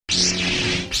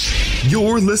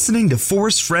You're listening to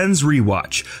Force Friends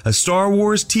Rewatch, a Star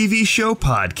Wars TV show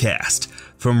podcast.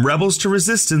 From Rebels to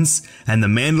Resistance and The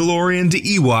Mandalorian to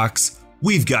Ewoks,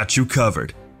 we've got you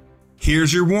covered.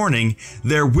 Here's your warning,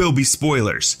 there will be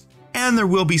spoilers. And there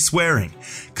will be swearing,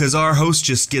 because our host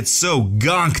just gets so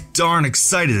gonk darn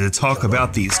excited to talk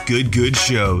about these good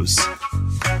shows.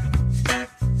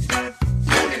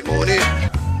 Morning.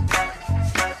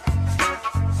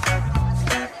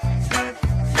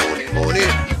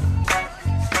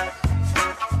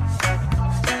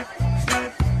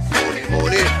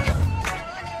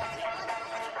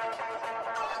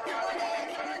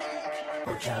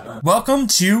 Welcome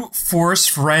to Force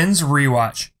Friends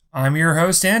Rewatch. I'm your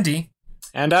host, Andy.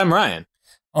 And I'm Ryan.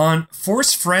 On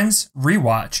Force Friends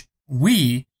Rewatch,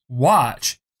 we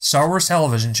watch Star Wars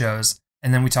television shows,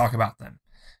 and then we talk about them.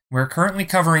 We're currently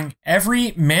covering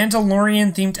every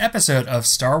Mandalorian-themed episode of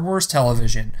Star Wars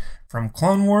television, from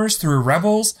Clone Wars through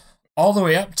Rebels, all the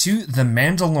way up to The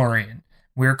Mandalorian.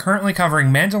 We're currently covering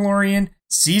Mandalorian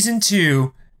Season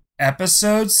 2,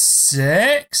 Episode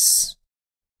 6,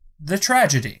 The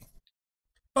Tragedy.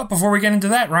 But before we get into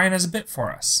that, Ryan has a bit for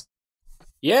us.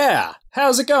 Yeah,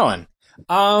 how's it going? Good.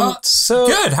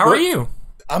 How are you?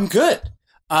 I'm good.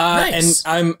 Nice.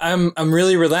 And I'm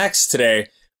really relaxed today,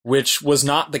 which was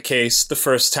not the case the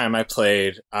first time I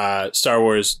played Star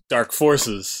Wars Dark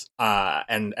Forces.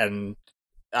 And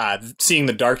seeing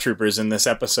the Dark Troopers in this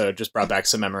episode just brought back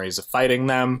some memories of fighting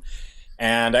them.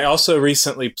 And I also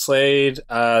recently played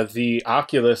the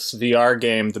Oculus VR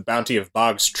game, The Bounty of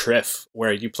Boggs Triff,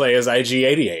 where you play as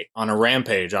IG-88 on a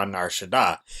rampage on Nar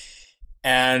Shaddaa.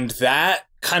 And that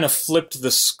kind of flipped the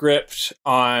script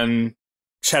on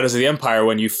Shadows of the Empire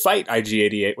when you fight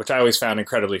IG-88, which I always found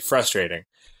incredibly frustrating.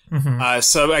 Mm-hmm.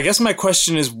 So I guess my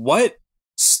question is, what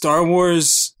Star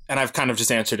Wars, and I've kind of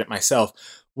just answered it myself,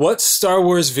 what Star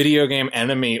Wars video game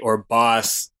enemy or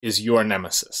boss is your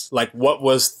nemesis? Like, what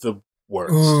was the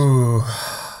worst? Ooh,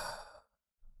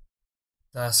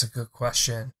 that's a good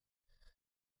question.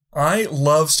 I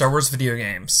love Star Wars video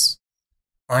games.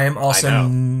 I am also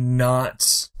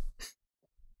not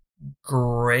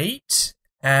great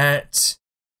at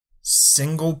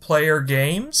single-player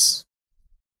games.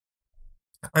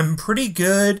 I'm pretty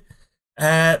good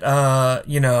at,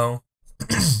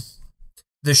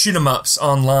 the shoot-'em-ups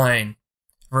online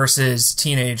versus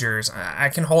teenagers. I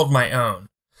can hold my own.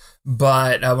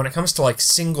 But when it comes to, like,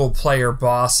 single-player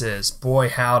bosses, boy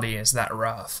howdy, is that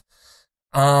rough.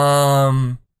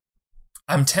 I'm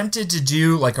tempted to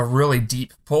do, like, a really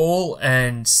deep pull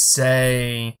and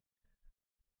say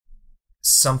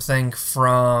something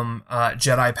from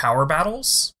Jedi Power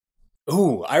Battles.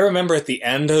 Ooh, I remember at the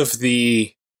end of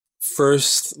the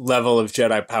first level of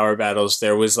Jedi Power Battles,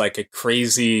 there was, like, a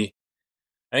crazy...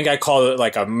 I think I called it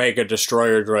like a mega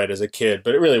destroyer droid as a kid,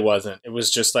 but it really wasn't. It was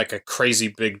just like a crazy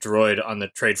big droid on the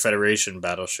Trade Federation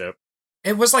battleship.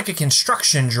 It was like a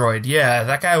construction droid, yeah.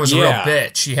 That guy was a real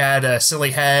bitch. He had a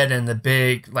silly head and the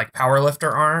big, like, powerlifter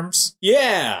arms.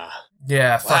 Yeah.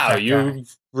 Yeah, fuck wow, that you guy.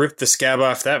 ripped the scab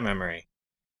off that memory.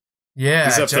 Yeah.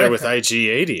 He's up there with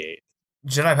IG-88.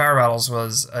 Jedi Power Battles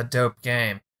was a dope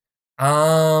game.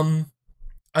 I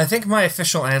think my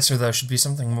official answer, though, should be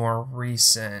something more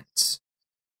recent.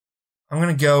 I'm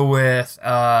going to go with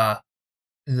the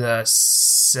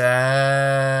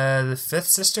fifth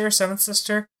sister, seventh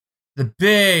sister? The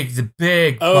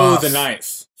big Oh, buff. the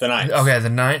ninth. Okay, the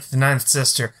ninth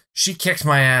sister. She kicked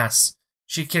my ass.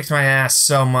 She kicked my ass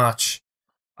so much.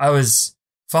 I was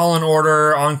Fallen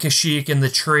Order on Kashyyyk in the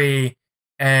tree,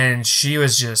 and she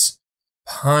was just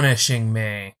punishing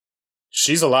me.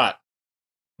 She's a lot.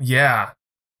 Yeah.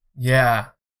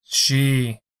 It's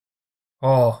a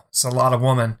lot of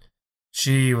woman.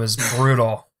 She was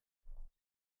brutal.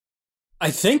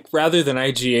 I think rather than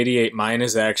IG-88, mine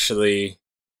is actually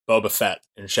Boba Fett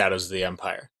in Shadows of the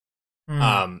Empire.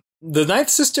 The Ninth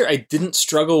Sister I didn't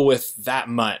struggle with that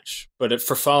much, but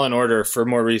for Fallen Order, for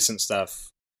more recent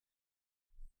stuff,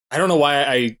 I don't know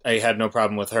why I had no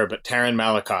problem with her, but Taron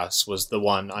Malicos was the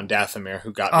one on Dathomir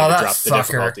who got me to drop the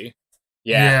difficulty.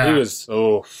 Yeah, he was...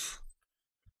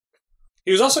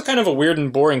 He was also kind of a weird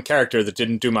and boring character that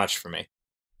didn't do much for me.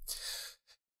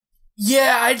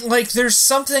 Yeah, there's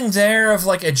something there of,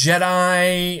 like, a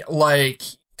Jedi, like,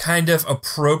 kind of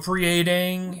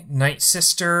appropriating Night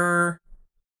Sister,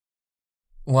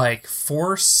 like,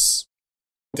 Force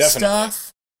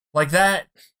stuff. Like, that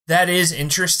is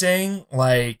interesting.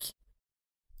 Like,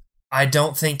 I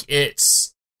don't think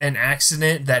it's an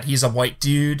accident that he's a white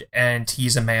dude and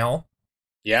he's a male.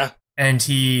 Yeah. And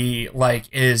he, like,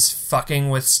 is fucking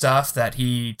with stuff that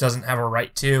he doesn't have a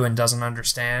right to and doesn't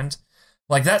understand.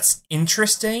 Like, that's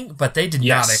interesting, but they did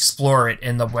not explore it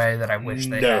in the way that I wish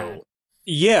they had.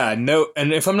 Yeah, no.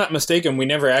 And if I'm not mistaken, we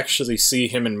never actually see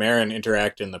him and Marin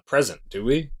interact in the present, do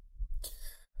we?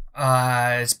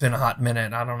 It's been a hot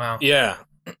minute. I don't know. Yeah.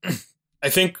 I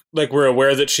think, like, we're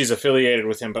aware that she's affiliated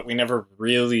with him, but we never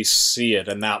really see it,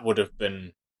 and that would have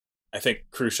been, I think,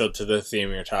 crucial to the theme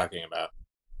you're talking about.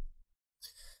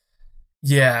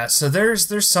 Yeah, so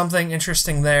there's something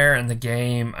interesting there in the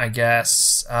game, I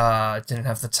guess. Didn't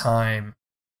have the time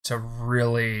to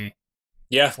really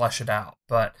flesh it out.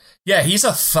 But yeah, he's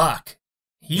a fuck.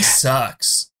 He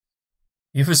sucks.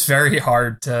 He was very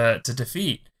hard to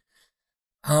defeat.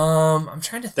 I'm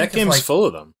trying to think that game's full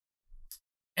of them.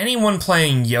 Anyone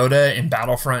playing Yoda in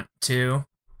Battlefront 2,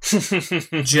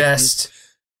 just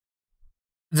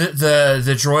the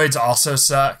droids also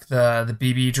suck. The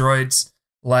BB droids.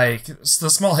 Like, the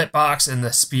small hitbox and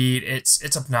the speed,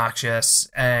 it's obnoxious,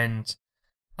 and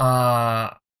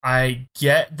I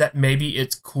get that maybe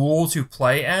it's cool to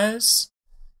play as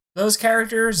those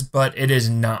characters, but it is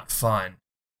not fun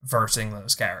versing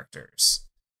those characters.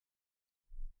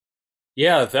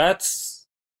 Yeah,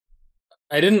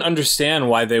 I didn't understand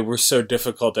why they were so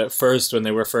difficult at first when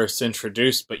they were first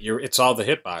introduced, but it's all the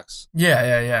hitbox.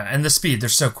 Yeah, and the speed, they're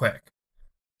so quick.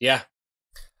 Yeah.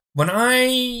 When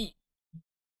I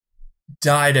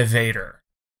died to Vader,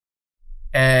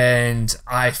 and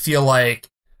I feel like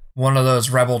one of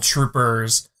those rebel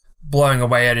troopers blowing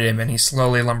away at him, and he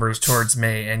slowly lumbers towards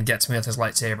me and gets me with his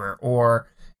lightsaber, or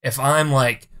if I'm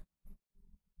like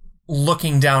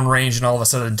looking down range and all of a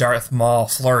sudden Darth Maul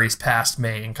flurries past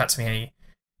me and cuts me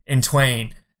in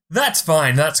twain, that's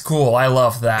fine, that's cool, I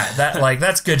love that.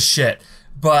 That's good shit.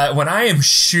 But when I am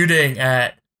shooting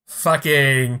at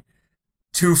fucking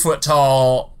 2 foot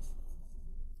tall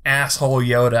asshole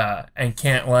Yoda and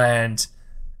can't land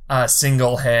a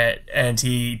single hit, and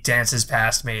he dances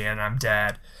past me and I'm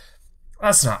dead,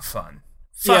 that's not fun.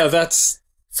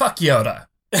 Fuck Yoda.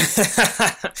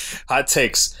 Hot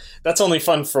takes. That's only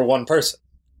fun for one person.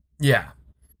 Yeah,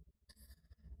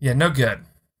 no good.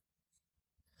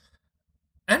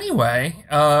 Anyway,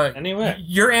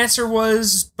 your answer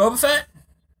was Boba Fett?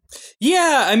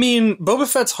 Yeah, I mean,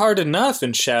 Boba Fett's hard enough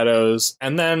in Shadows,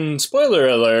 and then, spoiler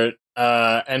alert,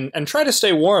 and try to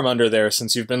stay warm under there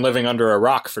since you've been living under a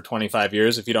rock for 25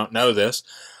 years, if you don't know this.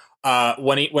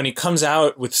 When he comes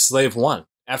out with Slave One,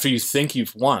 after you think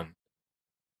you've won,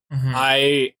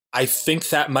 I think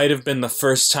that might have been the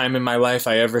first time in my life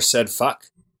I ever said fuck.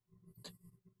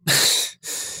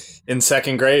 In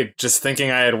 2nd grade, just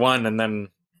thinking I had won, and then,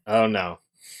 oh no.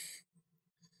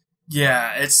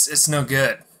 Yeah, it's no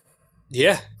good.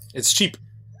 Yeah, it's cheap.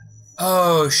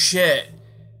 Oh shit.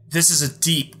 This is a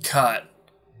deep cut.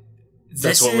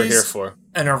 That's what we're here for.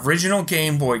 An original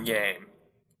Game Boy game.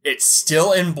 It's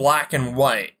still in black and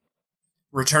white.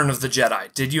 Return of the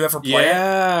Jedi. Did you ever play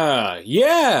it?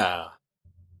 Yeah.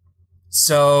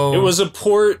 So it was a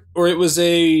port, or it was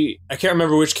I can't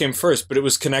remember which came first, but it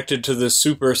was connected to the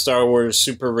Super Star Wars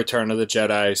Super Return of the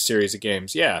Jedi series of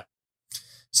games. Yeah.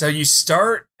 So you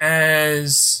start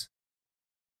as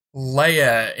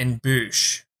Leia in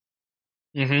Boushh.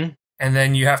 Mm-hmm. And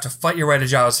then you have to fight your way to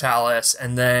Jabba's palace,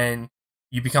 and then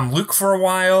you become Luke for a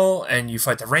while, and you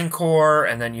fight the Rancor,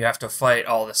 and then you have to fight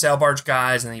all the sail barge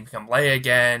guys, and then you become Leia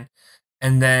again.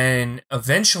 And then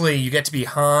eventually you get to be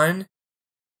Han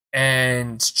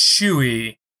and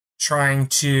Chewie trying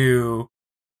to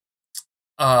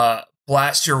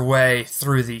blast your way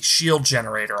through the shield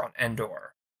generator on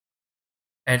Endor.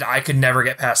 And I could never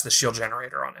get past the shield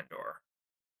generator on Endor.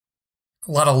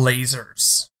 A lot of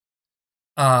lasers.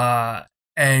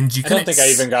 And you couldn't, I don't think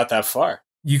I even got that far.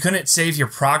 You couldn't save your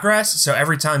progress, so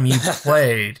every time you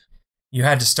played, you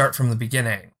had to start from the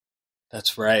beginning.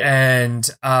 That's right. And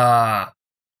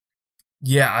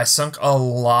yeah, I sunk a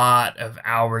lot of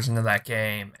hours into that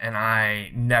game, and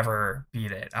I never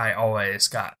beat it. I always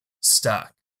got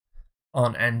stuck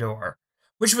on Endor,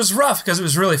 which was rough because it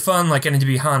was really fun, like getting to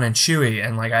be Han and Chewie,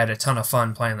 and like I had a ton of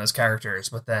fun playing those characters.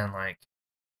 But then, like,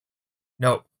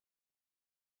 nope,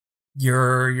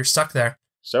 you're stuck there.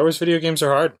 Star Wars video games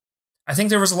are hard. I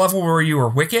think there was a level where you were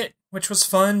Wicket, which was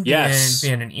fun. Yes,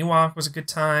 being an Ewok was a good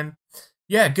time.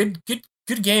 Yeah, good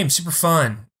game, super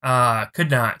fun.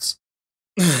 Could not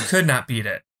beat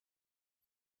it.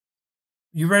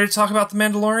 You ready to talk about The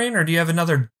Mandalorian, or do you have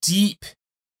another deep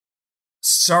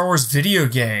Star Wars video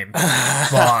game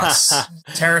boss?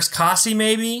 Teräs Käsi,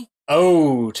 maybe?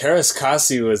 Oh, Teräs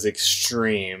Käsi was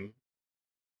extreme.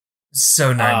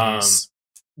 So 90s.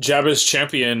 Jabba's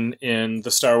champion in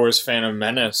the Star Wars Phantom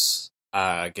Menace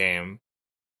game.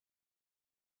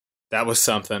 That was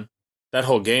something. That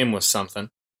whole game was something.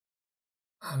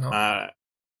 I know.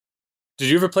 Did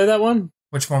you ever play that one?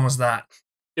 Which one was that?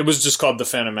 It was just called The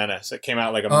Phantom Menace. It came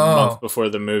out like a month before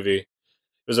the movie. It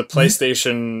was a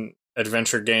PlayStation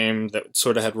adventure game that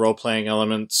sort of had role-playing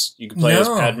elements. You could play as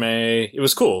Padme. It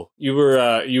was cool. You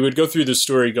would go through the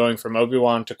story going from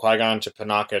Obi-Wan to Qui-Gon to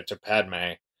Panaka to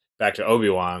Padme, back to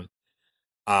Obi-Wan.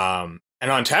 And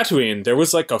on Tatooine, there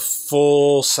was like a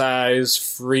full-size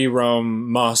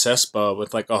free-roam Mos Espa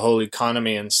with like a whole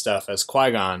economy and stuff as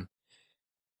Qui-Gon.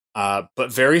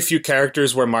 But very few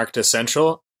characters were marked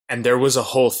essential, and there was a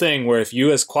whole thing where if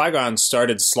you as Qui-Gon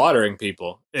started slaughtering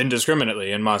people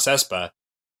indiscriminately in Mos Espa,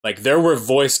 like there were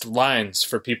voiced lines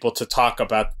for people to talk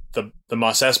about the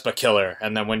Mos Espa killer,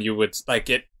 and then when you would like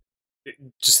it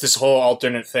just this whole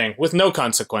alternate thing with no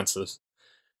consequences.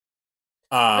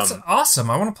 That's awesome.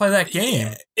 I want to play that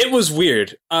game. It was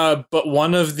weird. But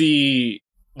one of the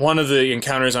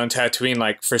encounters on Tatooine,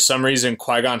 like for some reason,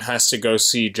 Qui-Gon has to go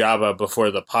see Jabba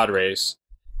before the pod race,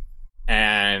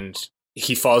 and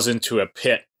he falls into a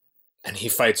pit, and he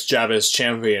fights Jabba's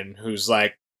champion, who's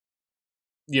like,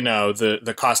 you know,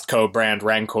 the Costco brand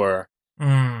Rancor,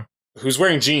 who's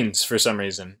wearing jeans for some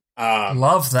reason.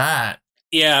 Love that.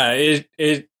 Yeah,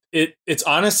 it's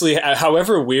honestly,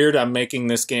 however weird I'm making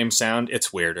this game sound,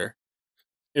 it's weirder.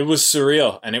 It was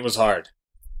surreal, and it was hard.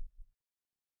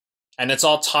 And it's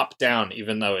all top down,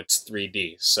 even though it's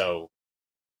 3D, so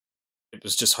it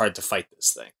was just hard to fight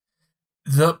this thing.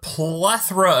 The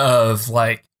plethora of,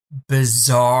 like,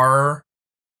 bizarre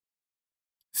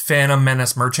Phantom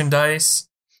Menace merchandise,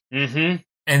 and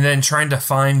then trying to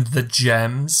find the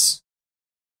gems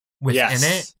within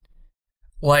it.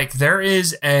 Like, there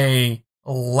is a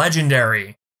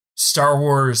legendary Star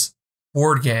Wars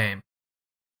board game.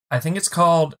 I think it's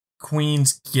called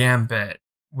Queen's Gambit,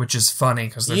 which is funny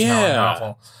because there's no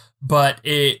novel. But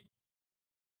it's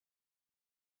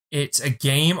a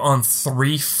game on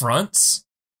 3 fronts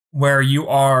where you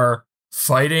are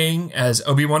fighting as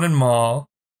Obi-Wan and Maul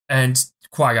and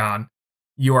Qui-Gon.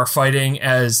 You are fighting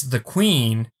as the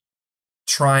Queen,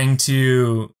 trying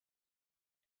to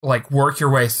like work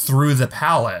your way through the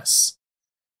palace.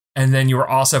 And then you are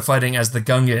also fighting as the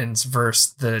Gungans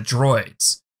versus the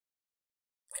droids.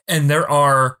 And there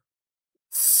are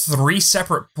 3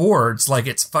 separate boards, like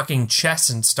it's fucking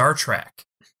chess in Star Trek.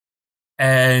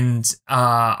 And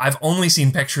I've only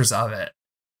seen pictures of it.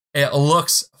 It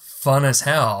looks fun as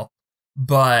hell,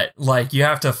 but like you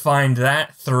have to find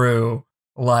that through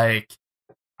like,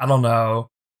 I don't know,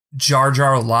 Jar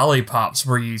Jar lollipops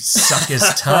where you suck his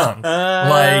tongue.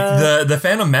 Like the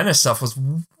Phantom Menace stuff was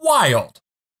wild.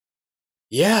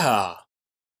 Yeah.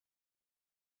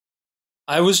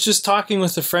 I was just talking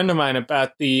with a friend of mine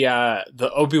about the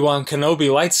Obi-Wan Kenobi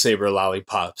lightsaber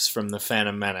lollipops from the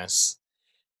Phantom Menace.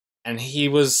 And he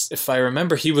was, if I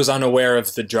remember, he was unaware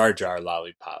of the Jar Jar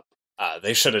lollipop.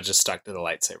 They should have just stuck to the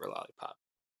lightsaber lollipop.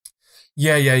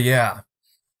 Yeah.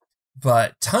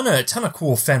 But ton of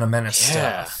cool Phantom Menace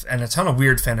stuff. And a ton of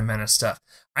weird Phantom Menace stuff.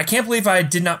 I can't believe I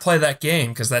did not play that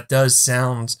game, because that does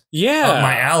sound up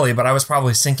my alley, but I was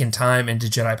probably sinking time into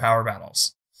Jedi Power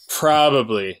Battles.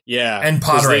 Probably, yeah. And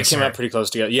Pod Racer. They came out pretty close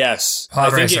together. Yes. I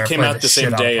think it came out the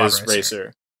same day as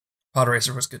Racer. Pod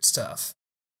Racer was good stuff.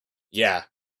 Yeah.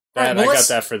 I got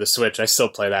that for the Switch. I still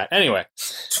play that. Anyway.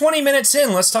 20 minutes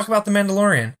in, let's talk about The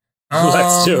Mandalorian.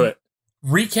 Let's do it.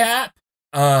 Recap.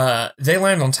 They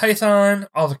land on Tython.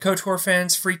 All the KOTOR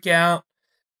fans freak out.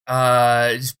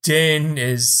 Din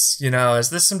is, is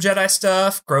this some Jedi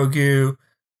stuff? Grogu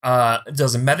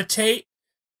doesn't meditate.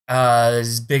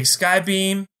 There's a big sky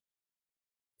beam.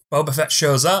 Boba Fett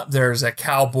shows up. There's a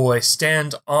cowboy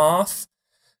standoff.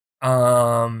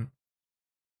 Fennec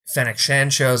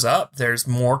Shand shows up. There's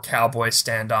more cowboy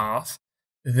standoff.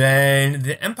 Then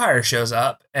the Empire shows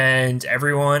up, and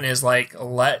everyone is like,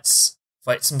 let's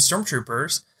fight some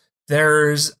stormtroopers.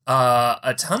 There's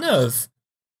a ton of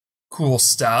cool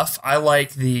stuff. I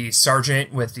like the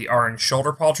sergeant with the orange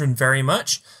shoulder pauldron very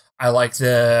much. I like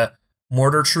the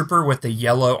mortar trooper with the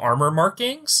yellow armor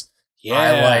markings. Yeah.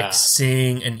 I like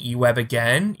seeing an E-Web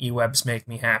again. E-Webs make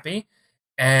me happy.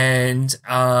 And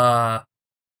Boba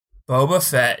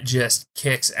Fett just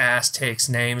kicks ass, takes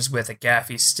names with a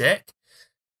gaffy stick.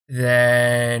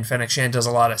 Then Fennec Shand does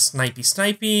a lot of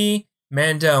snipey.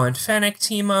 Mando and Fennec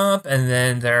team up, and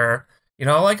then they're,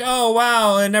 like, oh,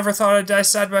 wow, I never thought I'd die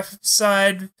side by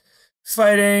side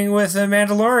fighting with a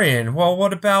Mandalorian. Well,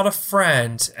 what about a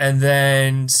friend? And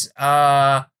then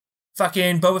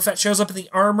fucking Boba Fett shows up in the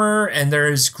armor, and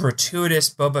there's gratuitous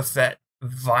Boba Fett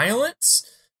violence.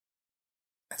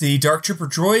 The Dark Trooper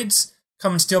droids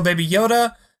come and steal Baby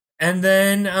Yoda, And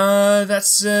then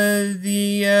that's the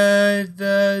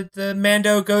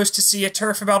Mando goes to see a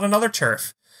turf about another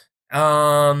turf.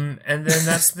 And then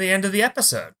that's the end of the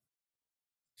episode.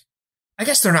 I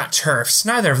guess they're not turfs.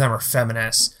 Neither of them are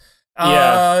feminists.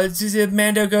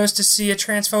 Mando goes to see a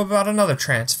transphobe about another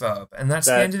transphobe. And that's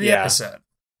the end of the episode.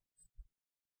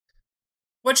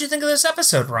 What'd you think of this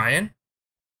episode, Ryan?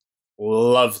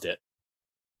 Loved it.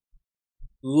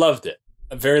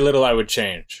 Very little I would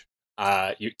change.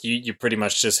 You pretty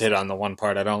much just hit on the one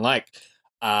part I don't like.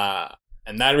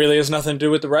 And that really has nothing to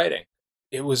do with the writing.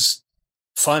 It was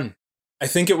fun. I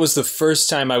think it was the first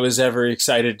time I was ever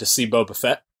excited to see Boba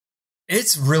Fett.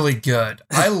 It's really good.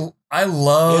 I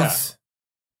love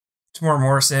Temuera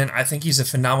Morrison. I think he's a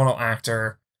phenomenal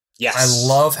actor. Yes. I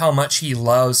love how much he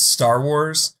loves Star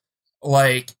Wars.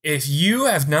 Like, if you're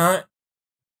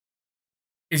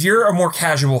a more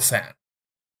casual fan,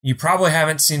 you probably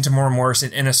haven't seen Temuera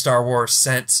Morrison in a Star Wars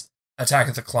since Attack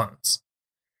of the Clones.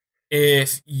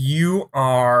 If you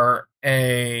are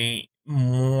a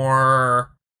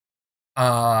more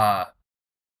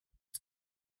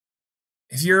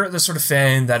if you're the sort of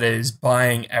fan that is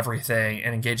buying everything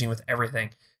and engaging with everything,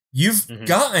 you've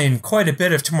gotten quite a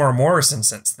bit of Temuera Morrison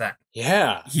since then.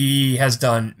 Yeah. He has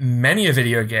done many a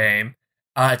video game.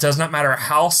 It does not matter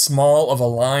how small of a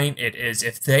line it is.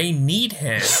 If they need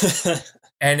him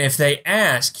and if they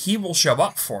ask, he will show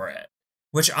up for it,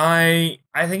 which I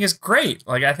think is great.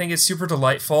 Like, I think it's super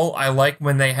delightful. I like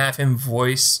when they have him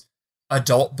voice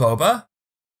adult Boba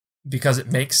because it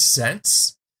makes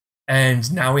sense.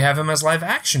 And now we have him as live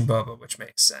action Boba, which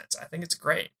makes sense. I think it's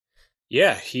great.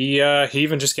 Yeah, he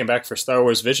even just came back for Star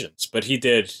Wars Visions, but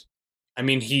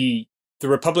the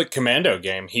Republic Commando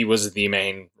game, he was the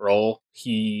main role.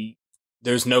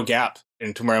 There's no gap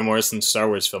in Temuera Morrison's Star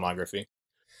Wars filmography.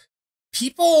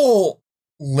 People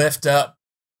lift up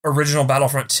original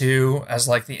Battlefront 2 as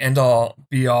like the end all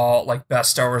be all, like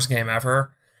best Star Wars game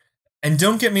ever. And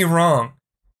don't get me wrong,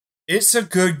 it's a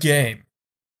good game.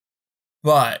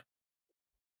 But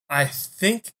I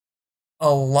think a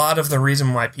lot of the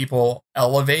reason why people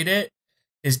elevate it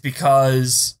is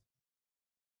because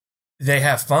they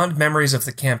have fond memories of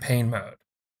the campaign mode.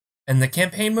 And the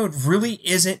campaign mode really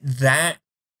isn't that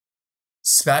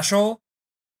special.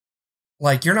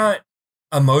 Like, you're not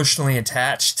emotionally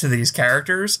attached to these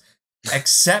characters,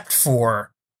 except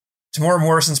for Temuera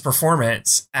Morrison's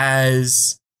performance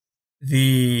as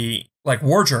the, like,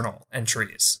 war journal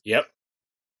entries. Yep.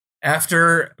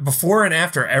 Before and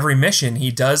after every mission, he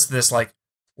does this, like,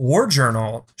 war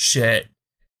journal shit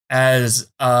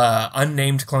as a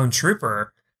unnamed clone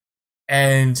trooper.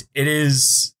 And it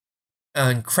is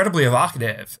incredibly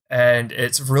evocative, and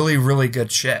it's really, really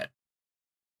good shit.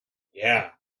 Yeah.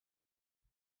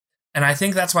 And I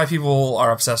think that's why people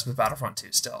are obsessed with Battlefront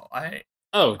 2 still.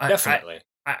 Definitely.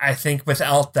 I think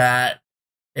without that,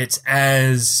 it's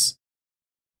as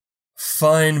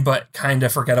fun but kind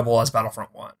of forgettable as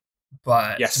Battlefront 1.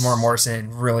 But Temuera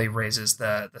Morrison really raises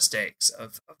the stakes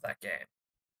of that game.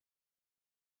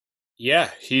 Yeah,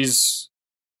 he's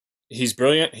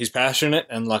brilliant, he's passionate,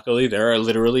 and luckily there are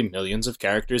literally millions of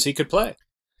characters he could play.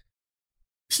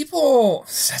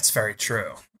 That's very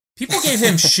true. People gave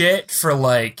him shit for,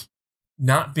 like,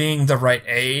 not being the right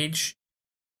age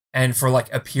and for,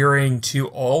 like, appearing too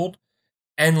old.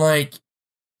 And, like,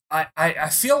 I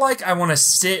feel like I want to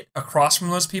sit across from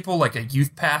those people like a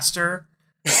youth pastor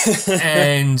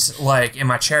and, like, in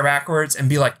my chair backwards and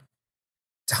be like,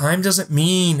 time doesn't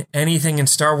mean anything in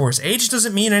Star Wars. Age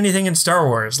doesn't mean anything in Star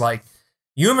Wars. Like,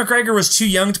 Ewan McGregor was too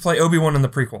young to play Obi-Wan in the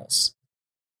prequels.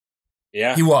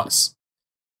 Yeah. He was.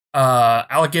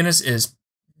 Alec Guinness is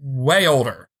way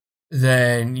older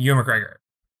than Ewan McGregor.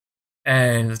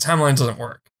 And the timeline doesn't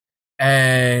work.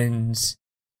 And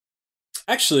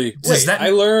actually, I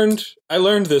learned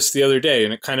this the other day,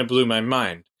 and it kind of blew my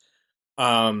mind.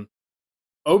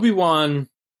 Obi-Wan,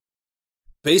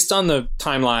 based on the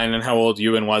timeline and how old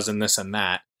Ewan was and this and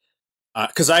that,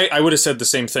 because I would have said the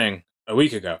same thing a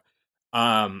week ago.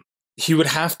 He would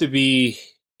have to be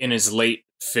in his late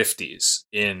 50s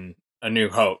in A New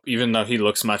Hope, even though he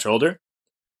looks much older.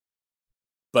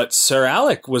 But Sir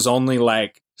Alec was only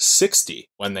like 60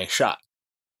 when they shot.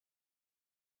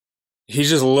 He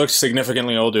just looked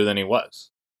significantly older than he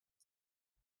was.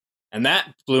 And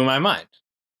that blew my mind.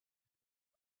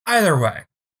 Either way.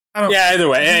 Either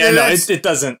way. It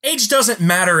doesn't. Age doesn't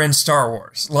matter in Star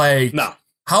Wars. Like, no.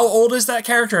 How old is that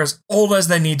character? As old as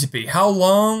they need to be. How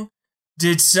long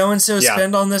did so-and-so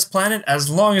spend on this planet? As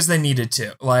long as they needed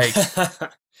to. Like,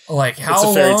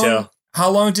 how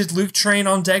long did Luke train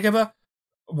on Dagobah?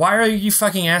 Why are you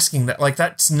fucking asking that? Like,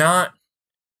 that's not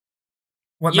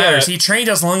what matters. He trained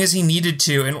as long as he needed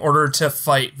to in order to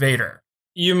fight Vader.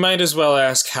 You might as well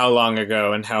ask how long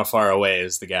ago and how far away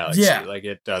is the galaxy. Yeah. Like,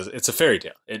 it does. It's a fairy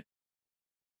tale.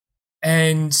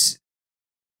 And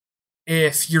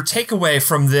if your takeaway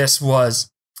from this was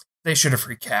they should have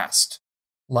recast,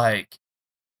 like,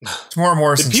 Tamora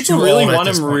Morrison's Did people too really old want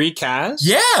at this him point. recast?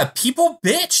 Yeah, people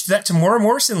bitched that Tamora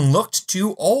Morrison looked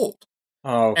too old.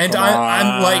 Oh, And come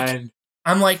on.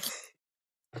 I'm like,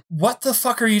 what the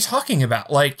fuck are you talking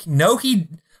about? Like, no, he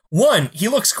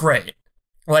looks great.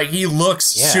 Like, he looks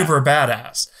super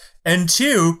badass. And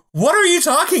two, what are you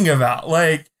talking about?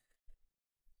 Like,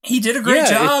 he did a great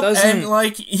job, and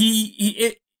like,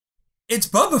 it's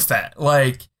Boba Fett.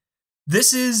 Like,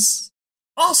 this is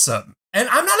awesome. And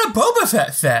I'm not a Boba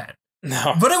Fett fan.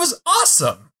 No. But it was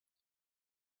awesome.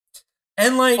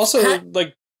 And like, also,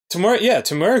 like,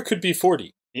 Tamora could be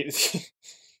 40.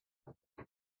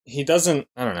 He doesn't,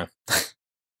 I don't know.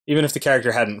 Even if the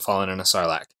character hadn't fallen in a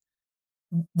Sarlacc.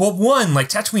 Well, one, like,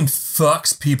 Tatooine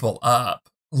fucks people up.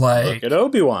 Like, look at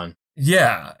Obi-Wan.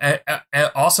 Yeah.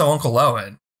 And also Uncle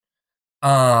Owen.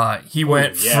 He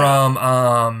went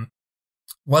from,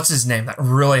 what's his name? That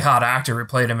really hot actor who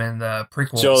played him in the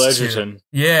prequels. Joel Edgerton.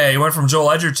 Yeah, he went from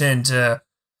Joel Edgerton to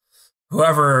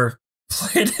whoever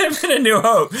played him in A New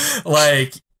Hope.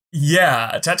 Like,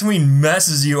 yeah, Tatooine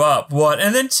messes you up. What?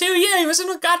 And then two, yeah, he was in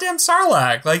a goddamn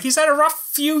Sarlacc. Like, he's had a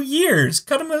rough few years.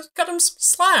 Cut him some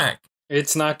slack.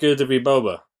 It's not good to be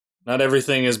Boba. Not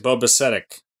everything is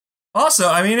Boba-cetic. Also,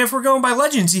 I mean, if we're going by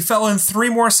legends, he fell in 3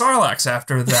 more Sarlaccs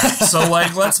after that. So,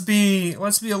 like, let's be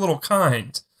a little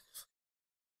kind.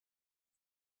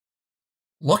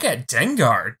 Look at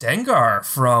Dengar. Dengar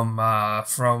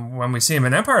from when we see him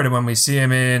in Empire to when we see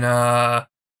him in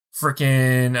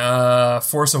freaking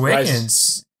Force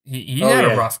Awakens. He had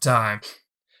a rough time.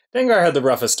 Dengar had the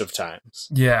roughest of times.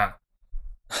 Yeah.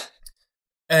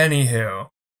 Anywho.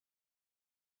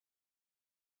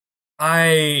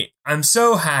 I'm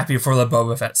so happy for the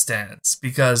Boba Fett stance,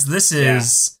 because this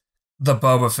is the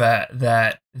Boba Fett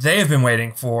that they have been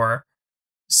waiting for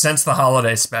since the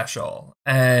holiday special.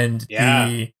 And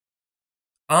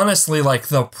honestly, like,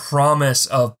 the promise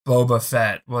of Boba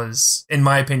Fett was, in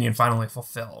my opinion, finally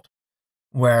fulfilled.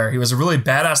 Where he was a really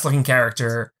badass looking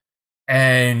character,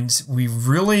 and we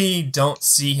really don't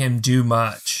see him do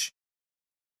much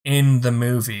in the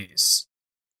movies.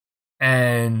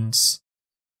 And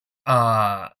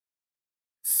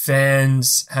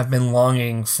fans have been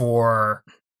longing for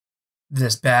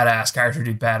this badass character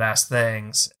to do badass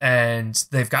things, and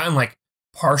they've gotten like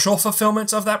partial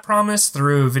fulfillments of that promise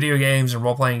through video games and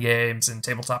role-playing games and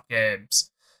tabletop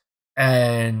games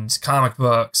and comic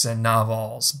books and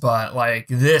novels, but like,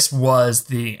 this was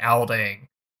the outing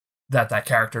that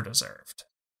character deserved.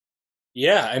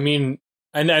 Yeah, I mean,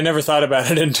 I never thought about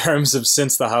it in terms of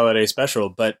since the holiday special,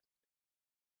 but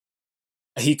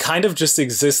he kind of just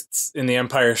exists in The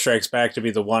Empire Strikes Back to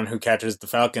be the one who catches the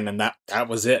Falcon, and that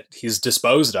was it. He's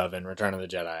disposed of in Return of the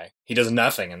Jedi. He does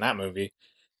nothing in that movie.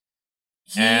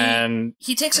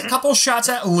 He takes a couple shots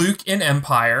at Luke in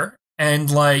Empire,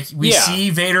 and like, we see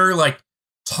Vader like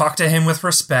talk to him with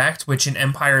respect, which in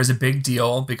Empire is a big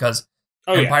deal, because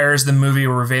Empire is the movie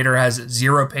where Vader has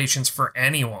 0 patience for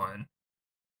anyone.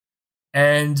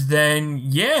 And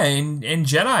then, in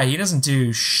Jedi, he doesn't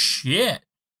do shit.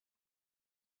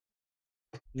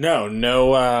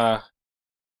 No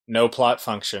plot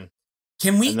function.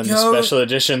 Can we and then go... the special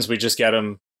editions, we just get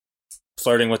him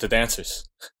flirting with the dancers.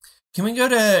 Can we go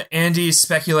to Andy's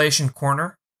speculation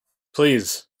corner?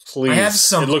 Please. I have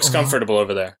some, it looks comfortable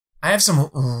over there. I have some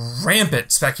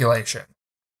rampant speculation.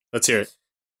 Let's hear it.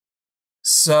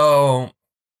 So,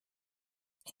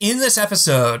 in this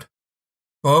episode,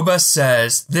 Boba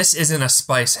says, this isn't a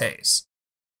spice haze.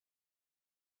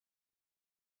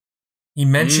 He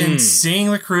mentioned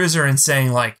seeing the cruiser and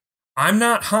saying, like, I'm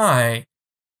not high,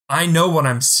 I know what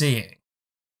I'm seeing.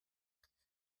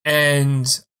 And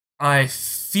I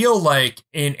feel like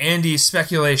in Andy's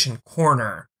speculation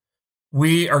corner,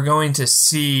 we are going to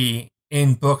see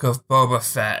in Book of Boba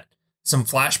Fett some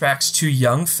flashbacks to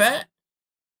young Fett.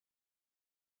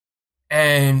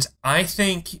 And I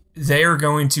think they are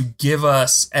going to give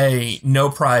us a no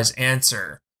prize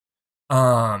answer.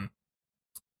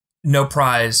 No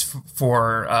prize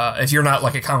for, if you're not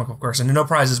like a comic book person, a no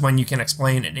prize is when you can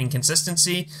explain an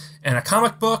inconsistency in a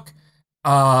comic book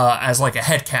as like a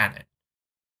headcanon.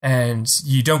 And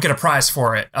you don't get a prize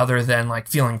for it other than like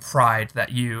feeling pride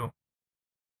that you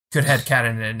could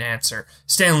headcanon an answer.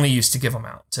 Stan Lee used to give them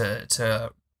out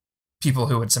to people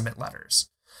who would submit letters.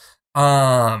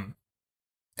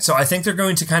 So I think they're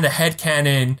going to kind of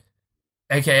headcanon,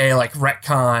 aka like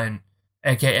retcon,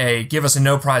 aka give us a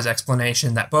no prize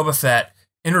explanation that Boba Fett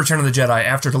in Return of the Jedi,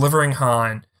 after delivering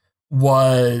Han,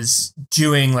 was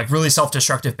doing like really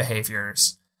self-destructive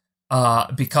behaviors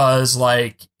because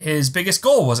like his biggest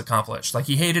goal was accomplished. Like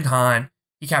he hated Han,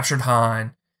 he captured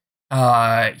Han.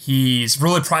 He's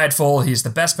really prideful. He's the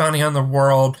best bounty hunter in the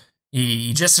world.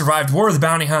 He just survived War of the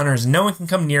Bounty Hunters. No one can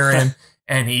come near him.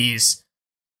 And he's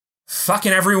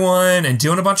fucking everyone and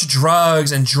doing a bunch of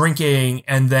drugs and drinking.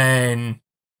 And then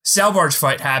Sail Barge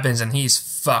fight happens and he's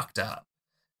fucked up.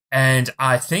 And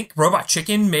I think Robot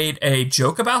Chicken made a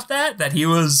joke about that he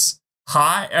was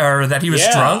high or that he was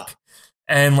drunk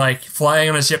and like flying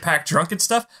on his jetpack drunk and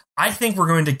stuff. I think we're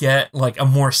going to get like a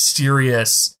more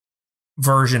serious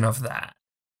version of that.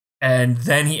 And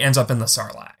then he ends up in the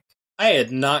Sarlacc. I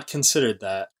had not considered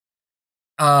that.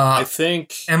 I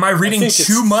think... Am I reading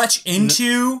too much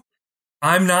into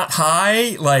I'm not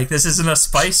high? Like, this isn't a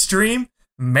spice stream?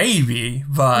 Maybe,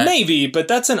 but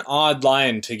that's an odd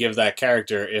line to give that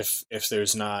character if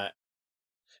there's not,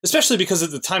 especially because at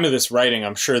the time of this writing,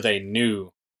 I'm sure they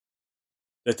knew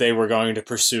that they were going to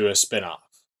pursue a spinoff.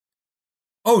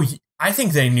 Oh, I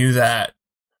think they knew that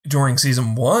during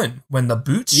season 1 when the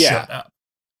boots showed up.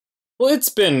 Well, it's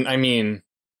been, I mean,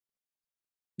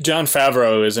 Jon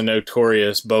Favreau is a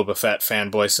notorious Boba Fett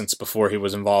fanboy since before he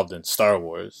was involved in Star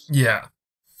Wars. Yeah.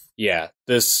 Yeah,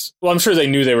 I'm sure they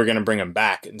knew they were going to bring him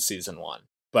back in season 1,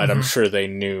 but I'm sure they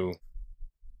knew.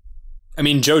 I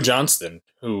mean, Joe Johnston,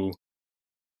 who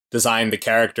designed the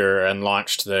character and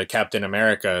launched the Captain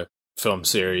America film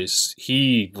series,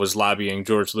 he was lobbying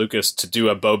George Lucas to do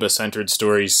a Boba-centered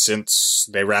story since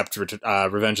they wrapped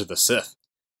Revenge of the Sith.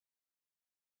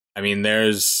 I mean,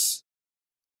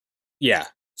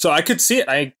 so I could see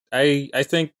it. I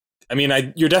think. I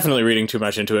mean, you're definitely reading too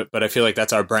much into it, but I feel like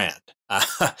that's our brand.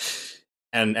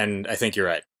 And I think you're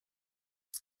right.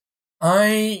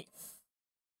 I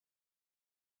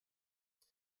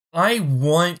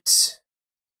want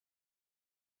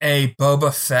a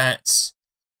Boba Fett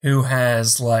who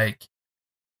has, like,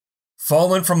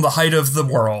 fallen from the height of the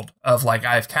world, of, like,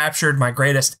 I've captured my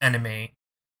greatest enemy,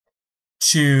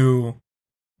 to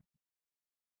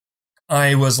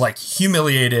I was, like,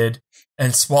 humiliated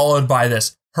and swallowed by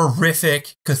this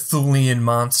horrific Cthulian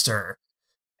monster,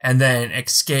 and then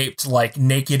escaped like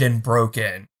naked and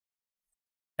broken,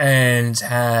 and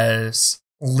has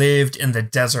lived in the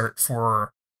desert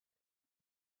for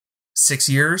 6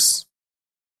 years,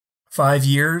 5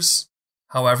 years,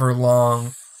 however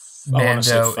long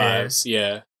Mando is.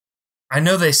 Yeah. I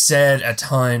know they said a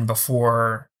time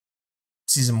before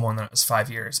season 1 that it was 5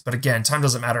 years, but again, time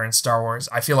doesn't matter in Star Wars.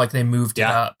 I feel like they moved it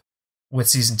up with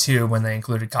season 2 when they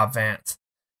included Cobb Vanth.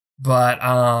 But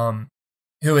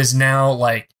who is now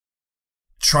like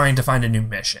trying to find a new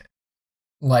mission.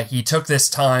 Like he took this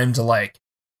time to like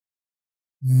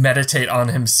meditate on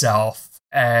himself,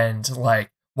 and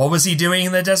like what was he doing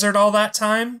in the desert all that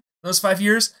time? Those 5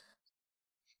 years?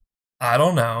 I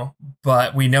don't know,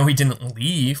 but we know he didn't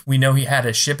leave. We know he had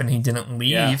his ship and he didn't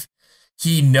leave.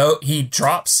 Yeah. He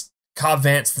drops Cobb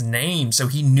Vanth's name, so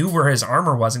he knew where his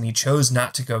armor was and he chose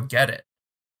not to go get it.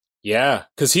 Yeah,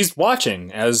 because he's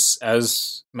watching as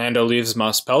Mando leaves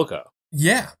Mos Pelgo.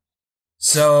 Yeah.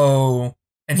 So,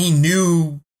 and he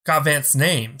knew Cobb Vanth's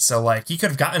name, so like he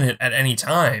could have gotten it at any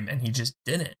time, and he just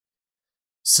didn't.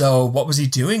 So, what was he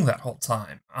doing that whole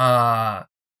time? I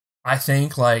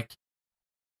think like,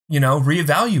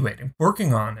 reevaluating,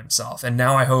 working on himself, and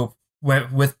now I hope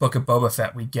with Book of Boba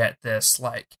Fett we get this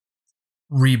like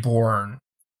reborn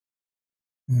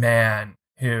man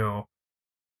who.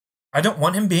 I don't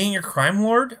want him being a crime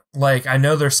lord. Like, I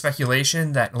know there's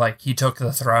speculation that, like, he took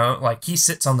the throne. Like, he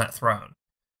sits on that throne.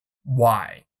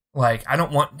 Why? Like, I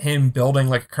don't want him building,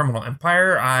 like, a criminal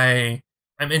empire.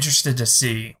 I'm interested to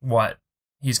see what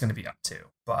he's going to be up to.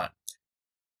 But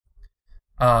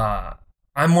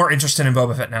I'm more interested in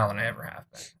Boba Fett now than I ever have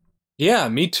been. Yeah,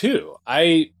 me too.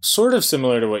 I sort of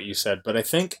similar to what you said, but I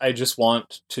think I just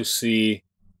want to see...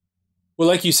 Well,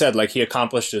 like you said, like, he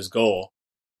accomplished his goal.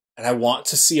 And I want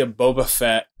to see a Boba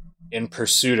Fett in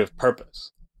pursuit of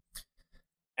purpose.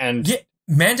 And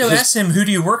Mando asks him, who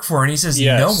do you work for? And he says,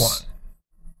 no one.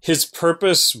 His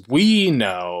purpose, we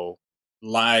know,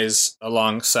 lies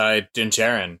alongside Din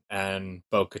Djarin and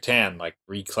Bo-Katan, like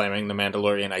reclaiming the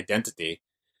Mandalorian identity.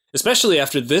 Especially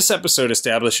after this episode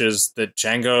establishes that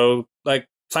Jango, like,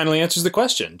 finally answers the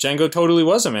question. Jango totally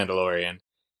was a Mandalorian.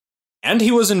 And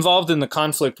he was involved in the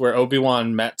conflict where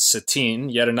Obi-Wan met Satine,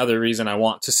 yet another reason I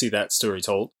want to see that story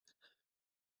told.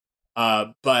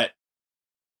 But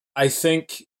I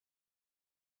think,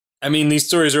 I mean, these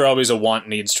stories are always a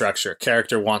want-need structure.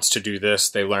 Character wants to do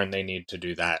this, they learn they need to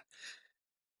do that.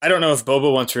 I don't know if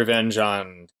Boba wants revenge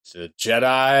on the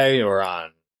Jedi or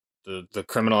on the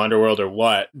criminal underworld or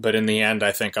what, but in the end,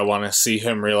 I think I want to see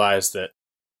him realize that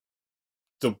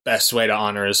the best way to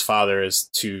honor his father is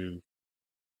to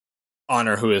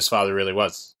honor who his father really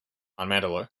was on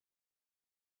Mandalore.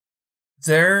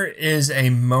 There is a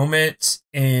moment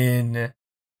in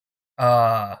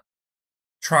Trial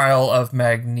of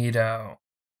Magneto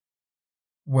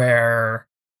where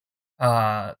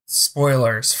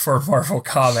spoilers for Marvel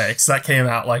Comics that came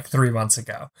out like 3 months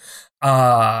ago,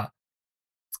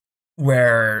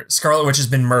 where Scarlet Witch has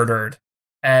been murdered,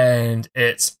 and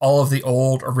it's all of the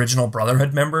old original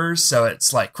Brotherhood members. So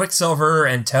it's like Quicksilver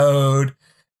and Toad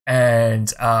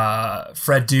and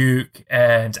Fred Duke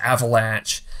and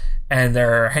Avalanche, and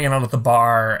they're hanging out at the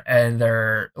bar and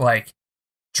they're like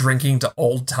drinking to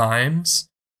old times.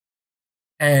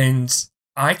 And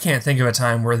I can't think of a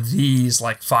time where these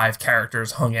like 5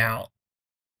 characters hung out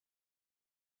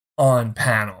on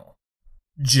panel,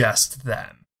 just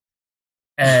them.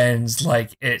 And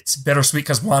like, it's bittersweet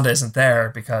because Wanda isn't there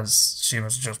because she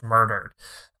was just murdered.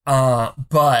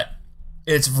 But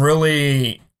it's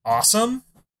really awesome.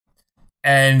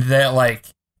 And that like,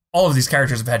 all of these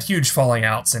characters have had huge falling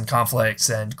outs and conflicts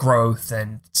and growth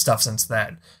and stuff since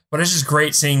then. But it's just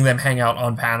great seeing them hang out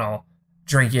on panel,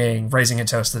 drinking, raising a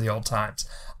toast to the old times.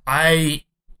 I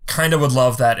kind of would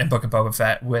love that in Book of Boba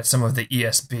Fett with some of the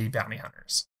ESB bounty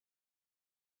hunters.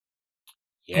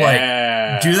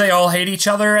 Yeah. Like, do they all hate each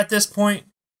other at this point?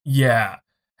 Yeah.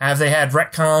 Have they had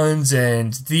retcons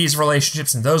and these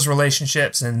relationships and those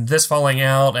relationships and this falling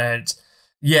out? And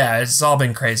yeah, it's all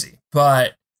been crazy.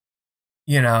 But,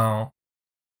 you know,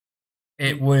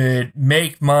 it would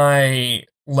make my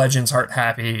Legends heart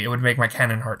happy. It would make my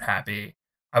canon heart happy.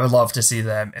 I would love to see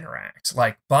them interact.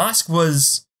 Like, Bossk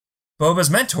was Boba's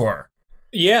mentor.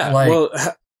 Yeah. Like, well,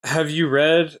 have you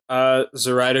read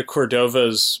Zoraida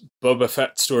Cordova's Boba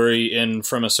Fett story in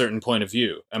From a Certain Point of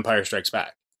View, Empire Strikes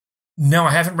Back? No,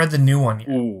 I haven't read the new one yet.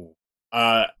 Ooh.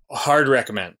 Hard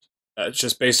recommend.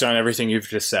 Just based on everything you've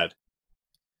just said.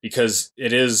 Because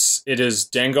it is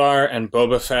Dengar and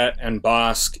Boba Fett and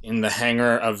Bossk in the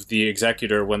hangar of the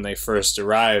Executor when they first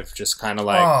arrive, just kind of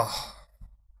like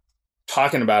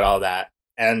talking about all that.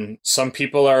 And some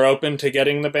people are open to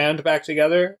getting the band back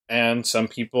together, and some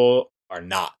people are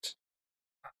not.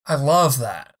 I love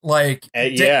that. Like,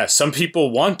 yeah, some people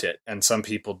want it, and some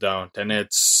people don't. And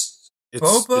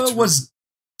Boba was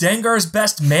Dengar's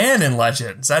best man in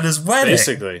Legends at his wedding.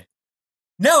 Basically.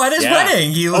 No, at his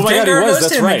wedding. Dengar goes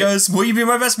to him and goes, "Will you be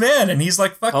my best man?" And he's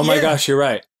like, "Fuck oh yeah." my gosh, you're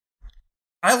right.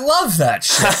 I love that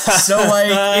shit. So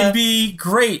like, it'd be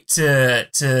great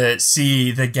to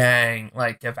see the gang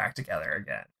like get back together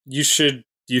again. You should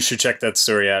check that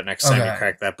story out next time you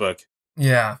crack that book.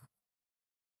 Yeah.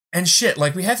 And shit,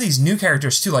 like we have these new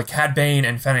characters too, like Cad Bane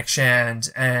and Fennec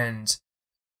Shand, and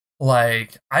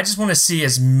like I just want to see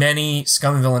as many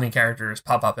scum and villainy characters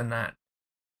pop up in that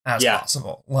as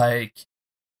possible. Like,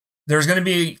 there's going to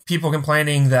be people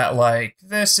complaining that like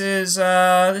this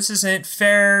isn't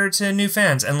fair to new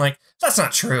fans, and like that's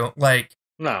not true. Like,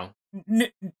 no,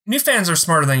 new fans are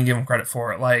smarter than you give them credit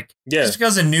for. Like, just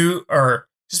because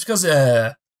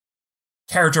a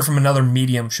character from another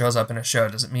medium shows up in a show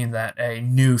doesn't mean that a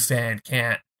new fan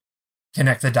can't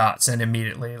connect the dots and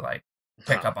immediately like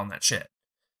pick up on that shit.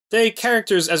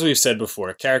 Characters, as we've said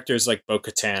before, characters like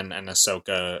Bo-Katan and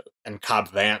Ahsoka and Cobb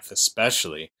Vanth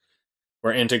especially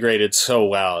were integrated so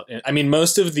well. I mean,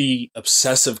 most of the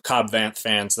obsessive Cobb Vanth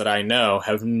fans that I know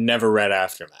have never read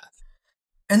Aftermath.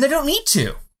 And they don't need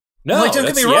to. No, like, don't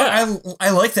get me wrong,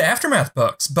 I like the Aftermath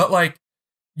books, but like,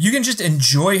 you can just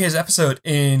enjoy his episode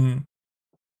in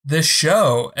this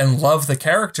show and love the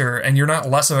character, and you're not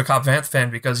less of a Cobb Vanth fan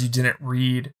because you didn't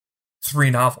read 3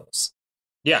 novels.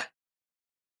 Yeah.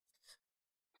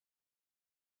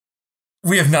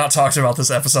 We have not talked about this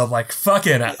episode like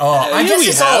fucking at all. I guess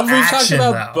it's all we action,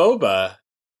 talked about though. Boba.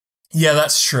 Yeah,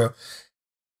 that's true.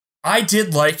 I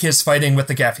did like his fighting with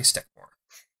the gaffy stick more.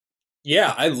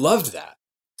 Yeah, I loved that.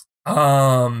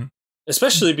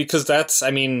 Especially because that's,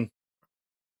 I mean,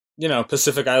 you know,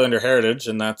 Pacific Islander heritage,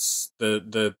 and that's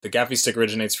the gaffy stick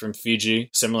originates from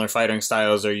Fiji. Similar fighting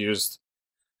styles are used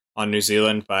on New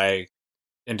Zealand by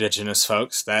indigenous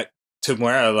folks. That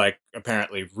Temuera, like,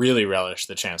 apparently really relished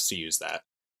the chance to use that.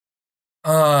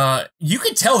 You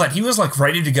could tell that he was like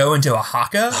ready to go into a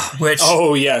haka, which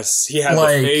oh yes, he had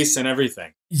like, the face and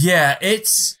everything. Yeah,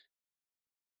 it's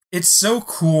so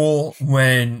cool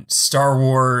when Star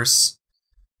Wars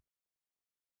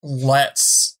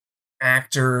lets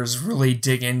actors really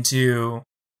dig into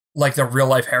like the real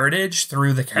life heritage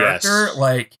through the character. Yes.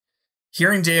 Like,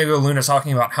 hearing Diego Luna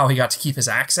talking about how he got to keep his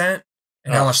accent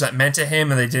and how much that meant to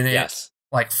him, and they didn't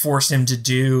like force him to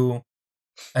do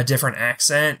a different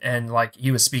accent, and like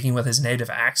he was speaking with his native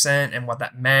accent and what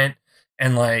that meant,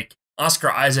 and like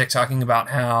Oscar Isaac talking about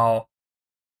how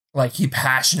like he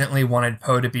passionately wanted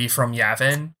Poe to be from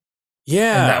Yavin.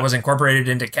 Yeah. And that was incorporated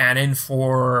into canon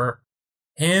for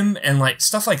him, and like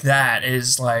stuff like that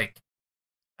is like,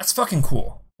 that's fucking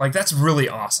cool. Like that's really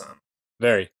awesome.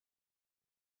 Very.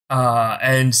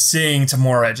 And seeing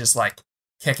Tamora just like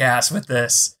kick ass with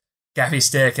this gaffy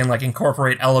stick and like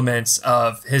incorporate elements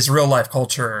of his real life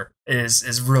culture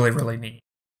is really, really neat.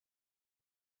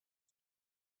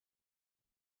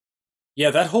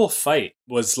 Yeah, that whole fight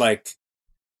was like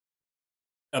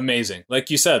amazing. Like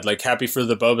you said, like happy for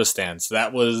the Boba stans.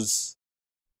 That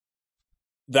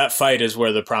fight is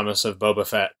where the promise of Boba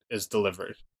Fett is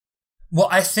delivered. Well,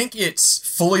 I think it's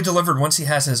fully delivered once he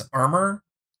has his armor.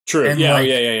 True. And yeah, like,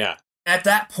 yeah. At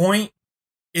that point,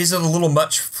 is it a little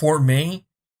much for me?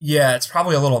 Yeah, it's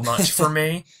probably a little much for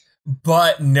me.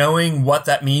 But knowing what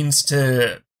that means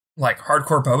to like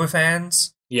hardcore Boba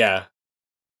fans, yeah,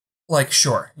 like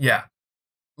sure, yeah,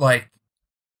 like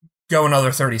go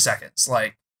another 30 seconds,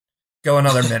 like go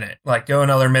another minute, like go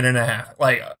another minute and a half,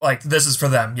 like this is for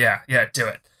them. Yeah, do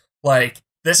it. Like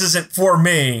this isn't for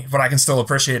me, but I can still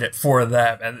appreciate it for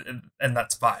them, and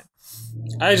that's fine.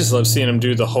 I just love seeing him do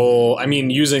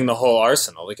using the whole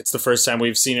arsenal. Like it's the first time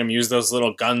we've seen him use those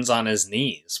little guns on his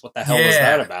knees. What the hell was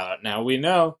that about? Now we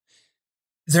know.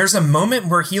 There's a moment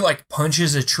where he like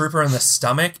punches a trooper in the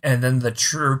stomach, and then the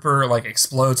trooper like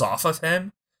explodes off of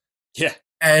him. Yeah.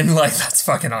 And like that's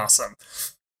fucking awesome.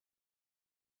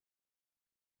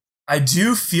 I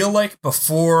do feel like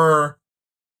before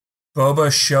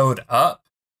Boba showed up,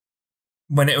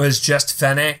 when it was just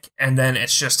Fennec, and then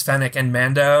it's just Fennec and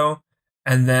Mando,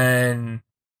 and then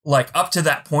like up to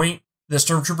that point, the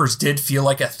Stormtroopers did feel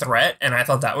like a threat, and I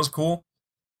thought that was cool.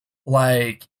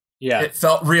 Like, yeah, it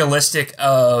felt realistic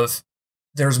of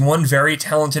there's one very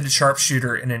talented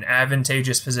sharpshooter in an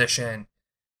advantageous position,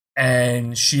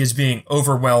 and she is being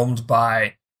overwhelmed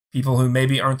by people who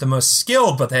maybe aren't the most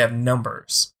skilled, but they have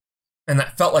numbers. And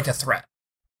that felt like a threat.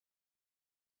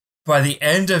 By the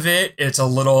end of it, it's a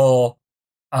little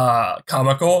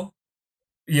comical,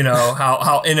 you know,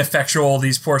 how ineffectual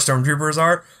these poor Stormtroopers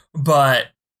are. But,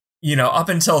 you know, up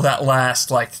until that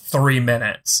last, like, 3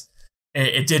 minutes,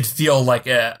 it did feel like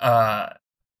a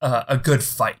good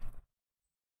fight.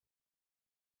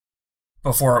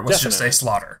 Before it was just a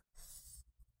slaughter.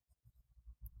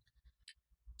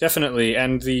 Definitely,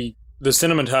 and the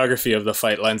cinematography of the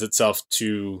fight lends itself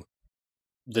to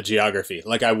the geography.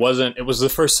 Like it was the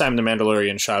first time The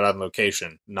Mandalorian shot on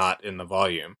location, not in the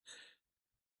volume.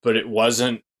 But it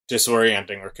wasn't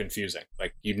disorienting or confusing.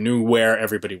 Like you knew where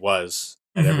everybody was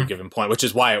at every given point, which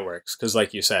is why it works. Because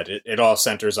like you said, it all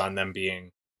centers on them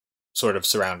being sort of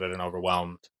surrounded and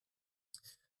overwhelmed.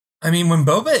 I mean, when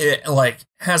Boba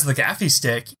has the gaffy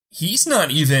stick, he's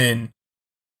not even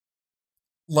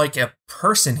like a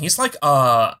person. He's like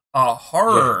a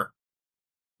horror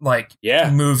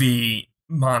movie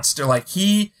monster. Like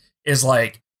he is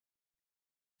like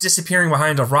disappearing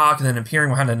behind a rock and then appearing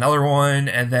behind another one,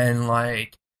 and then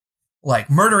like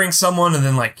murdering someone and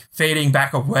then like fading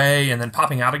back away and then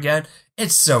popping out again.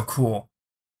 It's so cool.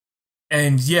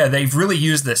 And yeah, they've really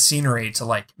used the scenery to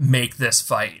like make this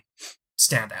fight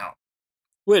stand out.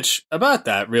 Which, about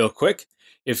that real quick,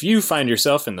 if you find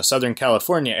yourself in the Southern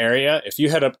California area, if you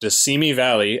head up to Simi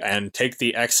Valley and take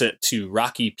the exit to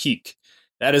Rocky Peak,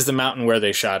 that is the mountain where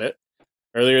they shot it.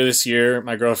 Earlier this year,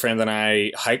 my girlfriend and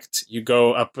I hiked. You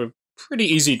go up a pretty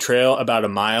easy trail, about a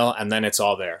mile, and then it's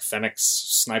all there. Fennec's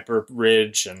Sniper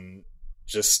Ridge, and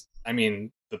just, I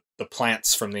mean, the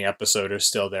plants from the episode are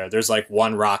still there. There's like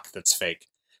one rock that's fake.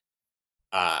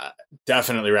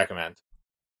 Definitely recommend.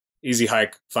 Easy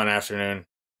hike, fun afternoon.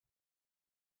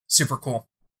 Super cool.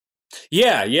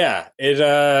 Yeah.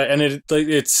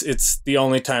 It's the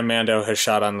only time Mando has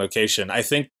shot on location. I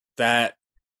think that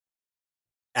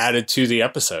added to the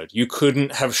episode. You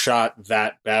couldn't have shot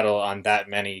that battle on that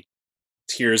many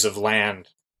tiers of land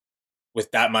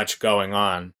with that much going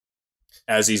on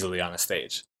as easily on a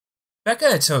stage.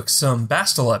 Becca took some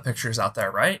Bastila pictures out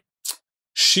there, right?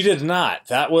 She did not.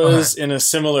 That was in a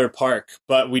similar park,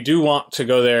 but we do want to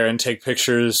go there and take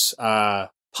pictures,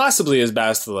 possibly as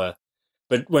Bastila.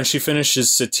 But when she finishes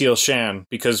Satele Shan,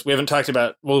 because we haven't talked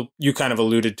about, well, you kind of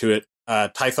alluded to it,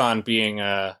 Tython being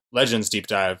a Legends deep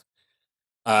dive.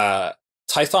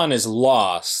 Tython is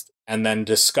lost and then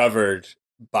discovered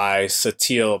by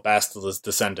Satele, Bastila's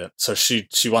descendant. So she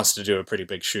wants to do a pretty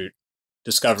big shoot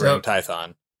discovering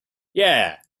Tython.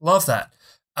 Yeah. Love that.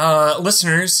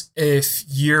 Listeners, if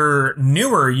you're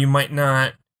newer, you might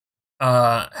not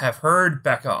have heard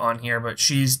Becca on here, but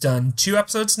she's done 2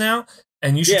 episodes now,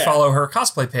 and you should follow her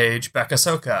cosplay page, Becca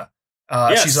Ahsoka.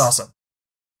 Yes. She's awesome.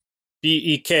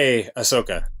 BEK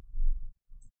Ahsoka.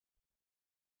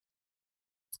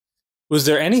 Was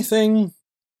there anything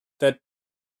that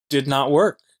did not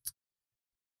work?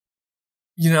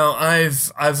 You know,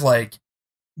 I've like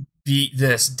beat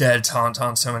this dead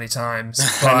tauntaun so many times.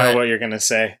 I know what you're gonna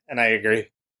say, and I agree.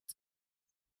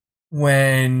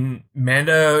 When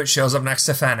Mando shows up next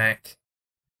to Fennec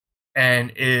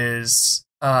and is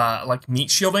like meat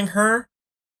shielding her,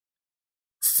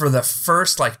 for the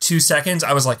first like 2 seconds,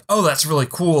 I was like, "Oh, that's really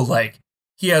cool!" Like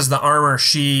he has the armor,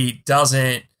 she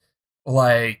doesn't.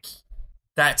 Like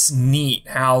that's neat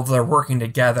how they're working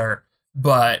together,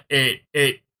 but it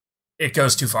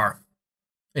goes too far.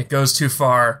 It goes too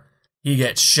far. He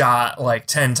gets shot like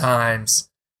 10 times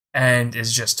and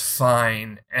is just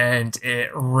fine. And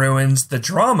it ruins the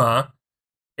drama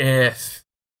if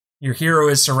your hero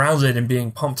is surrounded and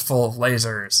being pumped full of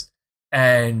lasers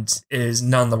and is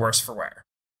none the worse for wear.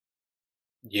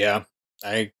 Yeah,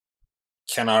 I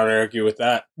cannot argue with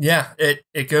that. Yeah,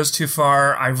 it goes too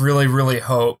far. I really, really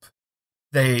hope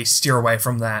they steer away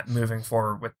from that moving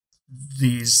forward with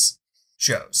these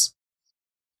shows.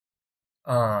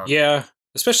 Yeah,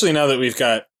 especially now that we've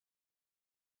got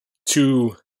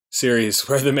 2 series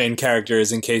where the main character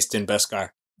is encased in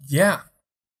Beskar. Yeah.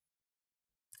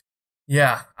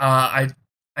 Yeah. I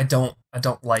don't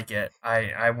like it.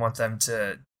 I want them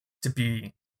to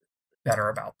be better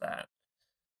about that.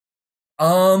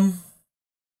 I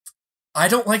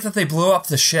don't like that they blew up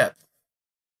the ship.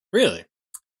 Really?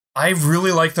 I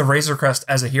really like the Razor Crest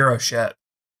as a hero ship.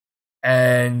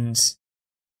 And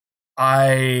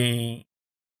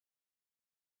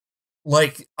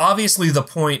like, obviously the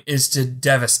point is to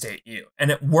devastate you.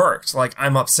 And it worked. Like,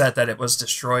 I'm upset that it was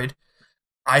destroyed.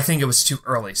 I think it was too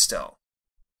early still.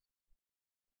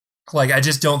 Like, I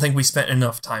just don't think we spent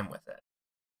enough time with it.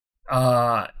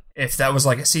 If that was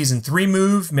like a season 3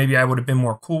 move, maybe I would have been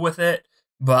more cool with it.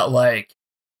 But like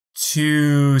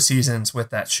 2 seasons with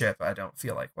that ship, I don't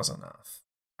feel like was enough.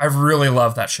 I really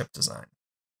love that ship design.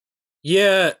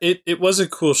 Yeah, it was a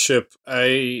cool ship.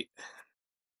 I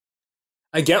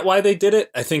get why they did it.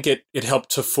 I think it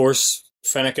helped to force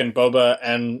Fennec and Boba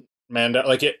and Mando.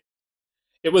 Like it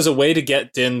was a way to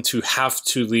get Din to have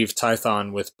to leave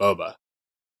Tython with Boba.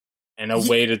 And a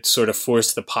way to sort of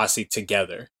force the posse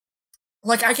together.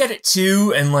 Like, I get it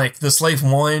too, and like the Slave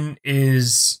One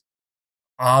is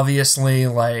obviously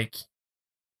like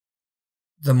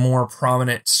the more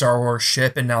prominent Star Wars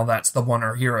ship, and now that's the one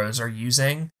our heroes are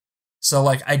using. So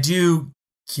like I do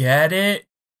get it,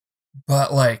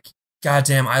 but like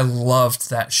goddamn, I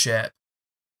loved that ship.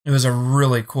 It was a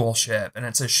really cool ship, and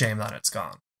it's a shame that it's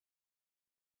gone.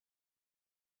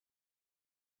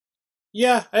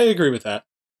 Yeah, I agree with that.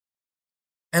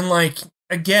 And like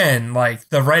again, like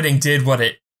the writing did what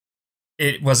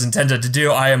it was intended to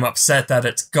do. I am upset that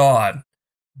it's gone,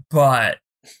 but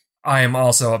I am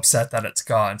also upset that it's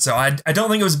gone. So I don't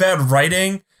think it was bad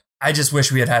writing. I just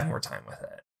wish we had more time with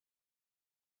it.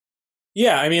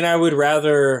 Yeah, I mean, I would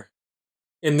rather,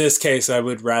 in this case, I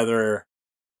would rather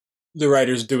the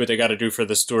writers do what they got to do for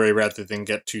the story rather than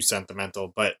get too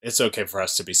sentimental, but it's okay for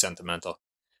us to be sentimental.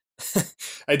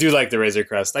 I do like the Razor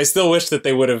Crest. I still wish that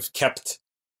they would have kept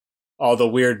all the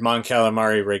weird Mon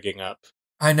Calamari rigging up.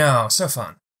 I know, so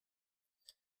fun.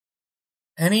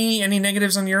 Any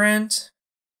negatives on your end?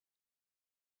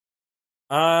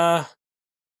 Yeah,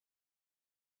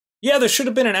 there should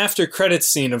have been an after credits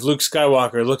scene of Luke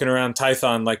Skywalker looking around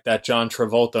Tython like that John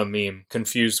Travolta meme,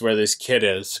 confused where this kid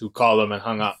is, who called him and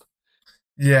hung up.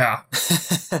 Yeah.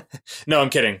 No, I'm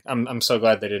kidding. I'm so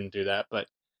glad they didn't do that, but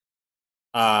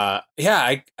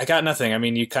yeah, I got nothing. I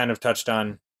mean, you kind of touched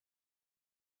on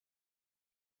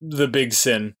the big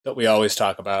sin that we always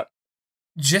talk about.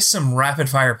 Just some rapid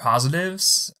fire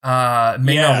positives.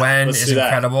 Ming-Na Wen is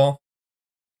incredible.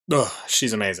 Ugh,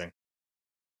 she's amazing.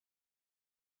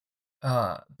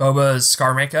 Boba's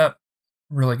scar makeup,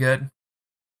 really good.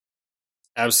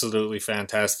 Absolutely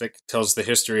fantastic. Tells the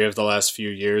history of the last few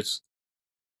years.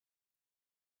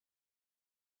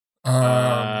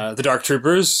 The Dark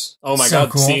Troopers. Oh my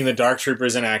god, cool. Seeing the Dark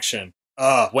Troopers in action.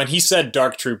 When he said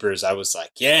Dark Troopers, I was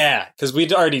like, yeah, because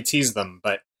we'd already teased them,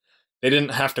 but they didn't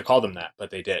have to call them that, but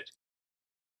they did.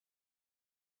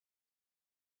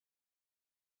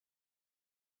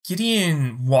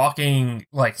 Gideon walking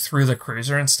like through the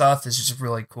cruiser and stuff is just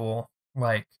really cool.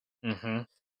 Like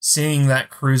seeing that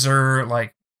cruiser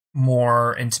like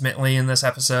more intimately in this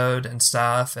episode and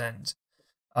stuff, and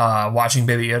watching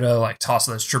Baby Yoda like toss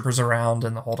those troopers around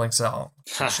in the holding cell.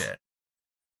 Shit.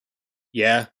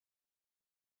 Yeah.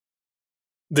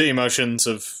 The emotions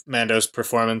of Mando's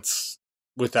performance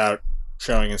without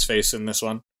showing his face in this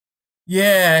one.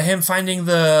 Yeah, him finding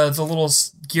the little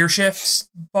gear shift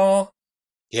ball.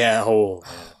 Yeah, oh.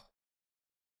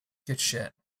 Good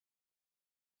shit.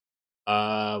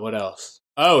 What else?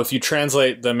 Oh, if you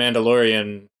translate the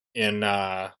Mandalorian in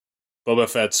Boba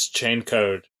Fett's chain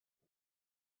code,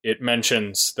 it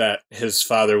mentions that his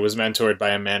father was mentored by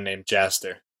a man named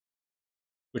Jaster,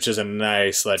 which is a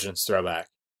nice Legends throwback.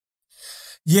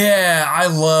 Yeah, I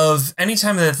love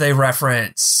anytime that they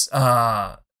reference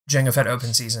Jango Fett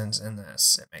open seasons in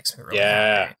this. It makes me really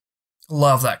happy.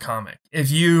 Love that comic. If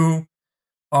you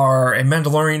are a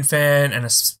Mandalorian fan and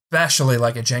especially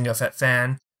like a Jango Fett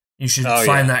fan, you should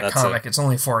find that comic. It's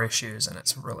only 4 issues and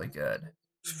it's really good.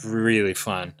 It's really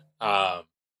fun.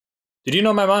 Did you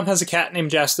know my mom has a cat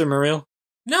named Jaster Muriel?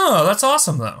 No, that's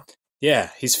awesome though. Yeah,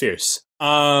 he's fierce.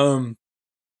 What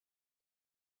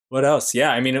else?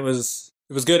 Yeah, I mean it was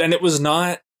good, and it was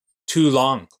not too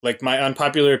long. Like, my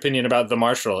unpopular opinion about The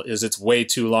Marshal is it's way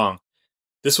too long.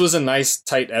 This was a nice,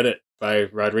 tight edit by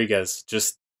Rodriguez.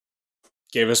 Just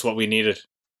gave us what we needed.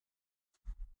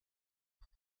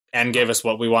 And gave us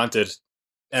what we wanted.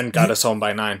 And got us home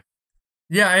by 9.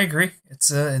 Yeah, I agree.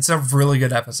 It's a really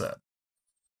good episode.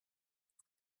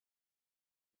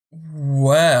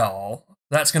 Well,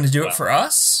 that's going to do it for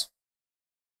us.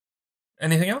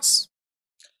 Anything else?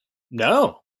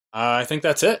 No. I think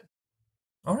that's it.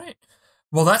 All right.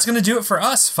 Well, that's going to do it for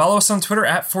us. Follow us on Twitter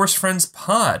at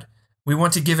ForceFriendsPod. We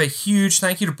want to give a huge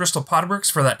thank you to Bristol Podworks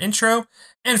for that intro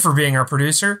and for being our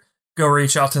producer. Go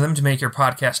reach out to them to make your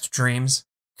podcast dreams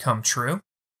come true.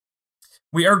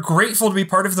 We are grateful to be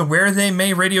part of the Where They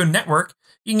May Radio Network.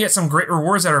 You can get some great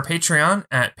rewards at our Patreon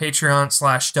at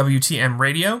patreon.com/WTM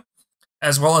Radio,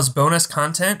 as well as bonus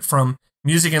content from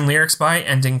Music and Lyrics by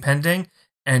Ending Pending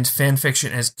and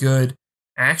Fanfiction is Good.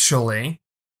 Actually,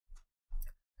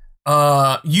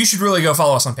 you should really go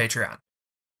follow us on Patreon.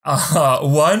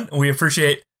 1, we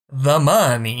appreciate the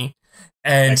money,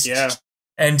 and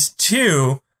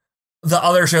 2, the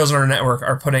other shows on our network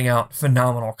are putting out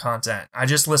phenomenal content. I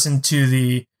just listened to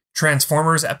the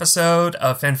Transformers episode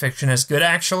of Fanfiction is Good,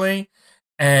 actually,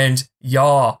 and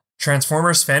y'all,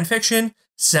 Transformers fanfiction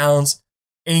sounds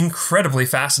incredibly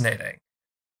fascinating.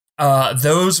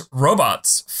 Those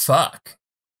robots fuck.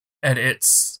 And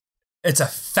it's a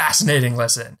fascinating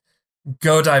listen.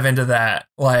 Go dive into that.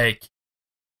 Like,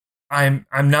 I'm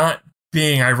not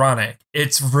being ironic.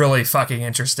 It's really fucking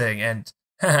interesting and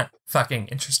fucking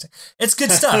interesting. It's good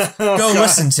stuff. Go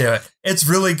listen to it. It's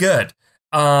really good.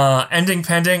 Ending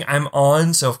Pending, I'm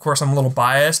on, so of course I'm a little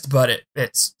biased, but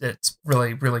it's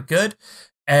really, really good.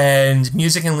 And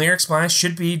Music and Lyrics by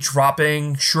should be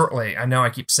dropping shortly. I know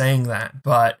I keep saying that,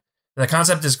 but the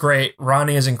concept is great.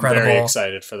 Ronnie is incredible. Very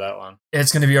excited for that one.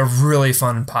 It's going to be a really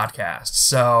fun podcast.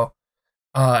 So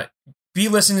be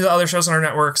listening to the other shows on our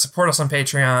network. Support us on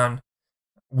Patreon.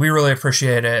 We really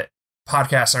appreciate it.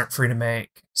 Podcasts aren't free to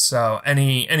make, so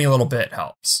any little bit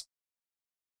helps.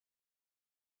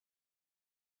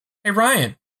 Hey,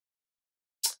 Ryan.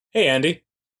 Hey, Andy.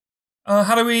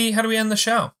 How do we end the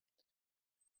show?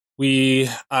 We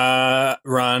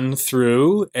run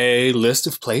through a list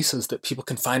of places that people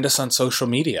can find us on social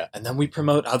media, and then we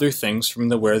promote other things from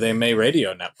the Where They May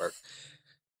Radio Network.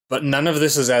 But none of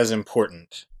this is as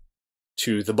important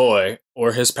to the boy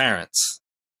or his parents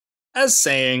as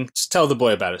saying, just tell the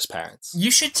boy about his parents.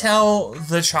 You should tell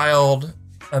the child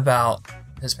about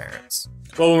his parents.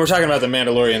 Well, when we're talking about The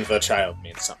Mandalorian, the child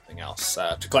means something else.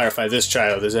 To clarify, this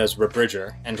child is Ezra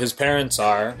Bridger, and his parents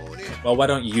are... Well, why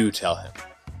don't you tell him?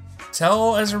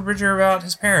 Tell Ezra Bridger about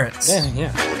his parents.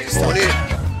 Yeah.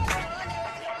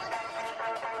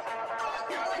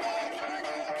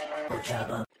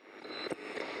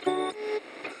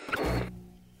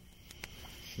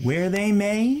 Where They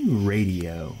May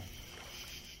Radio.